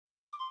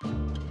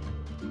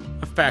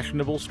A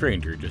fashionable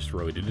stranger just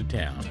rode into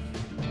town,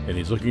 and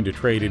he's looking to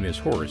trade in his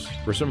horse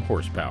for some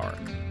horsepower.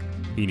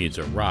 He needs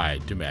a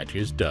ride to match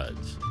his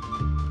duds.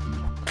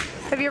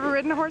 Have you ever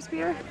ridden a horse,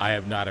 Peter? I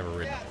have not ever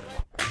ridden a horse.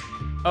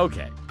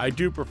 Okay, I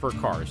do prefer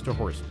cars to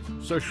horses,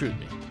 so shoot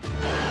me.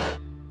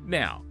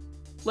 Now,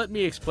 let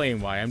me explain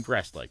why I'm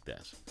dressed like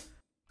this.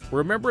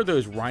 Remember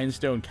those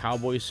rhinestone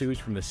cowboy suits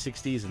from the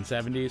 60s and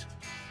 70s?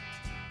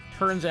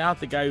 Turns out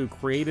the guy who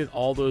created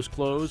all those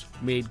clothes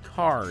made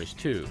cars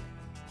too.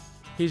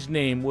 His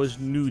name was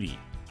Nudie.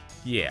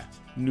 Yeah,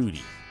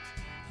 Nudie.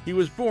 He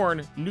was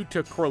born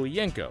Nuta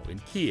Korlienko in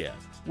Kiev,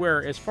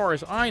 where, as far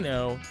as I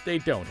know, they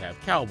don't have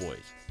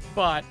cowboys.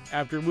 But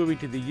after moving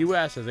to the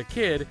US as a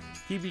kid,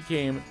 he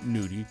became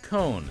Nudie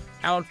Cohn,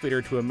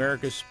 outfitter to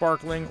America's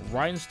sparkling,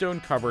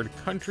 rhinestone-covered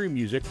country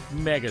music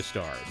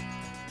megastars.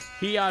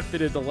 He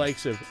outfitted the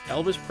likes of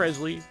Elvis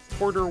Presley,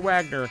 Porter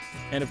Wagner,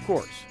 and of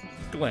course,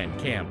 Glen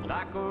Campbell.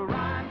 Like a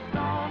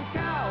rhinestone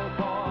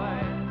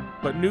cowboy.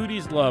 But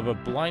Nudie's love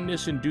of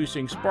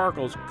blindness-inducing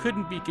sparkles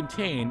couldn't be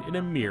contained in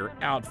a mere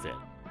outfit.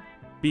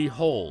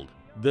 Behold,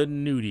 the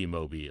Nudie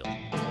Mobile.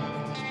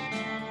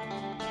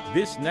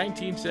 This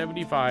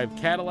 1975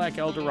 Cadillac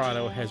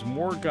Eldorado has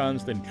more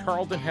guns than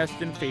Charlton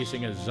Heston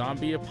facing a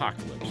zombie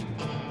apocalypse.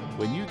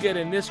 When you get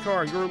in this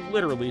car, you're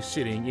literally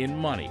sitting in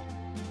money.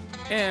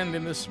 And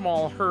in the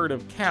small herd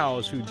of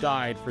cows who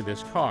died for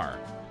this car.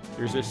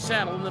 There's a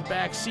saddle in the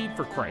back seat,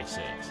 for Christ's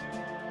sakes.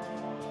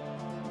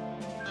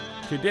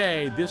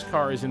 Today, this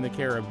car is in the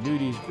care of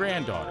Nudie's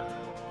granddaughter,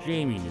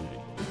 Jamie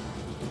Nudie.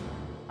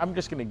 I'm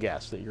just going to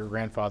guess that your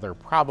grandfather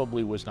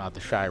probably was not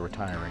the shy,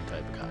 retiring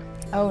type of guy.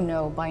 Oh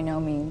no, by no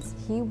means.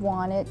 He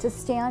wanted to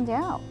stand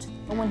out.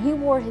 And when he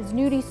wore his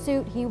Nudie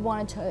suit, he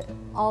wanted to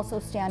also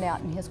stand out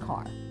in his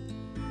car.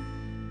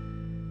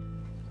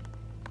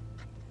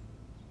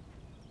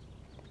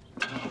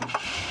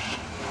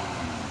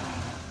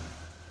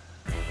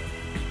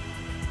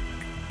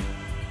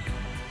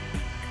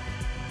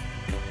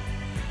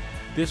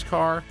 This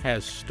car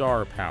has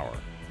star power.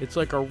 It's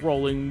like a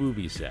rolling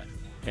movie set.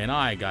 And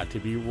I got to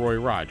be Roy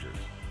Rogers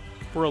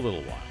for a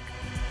little while.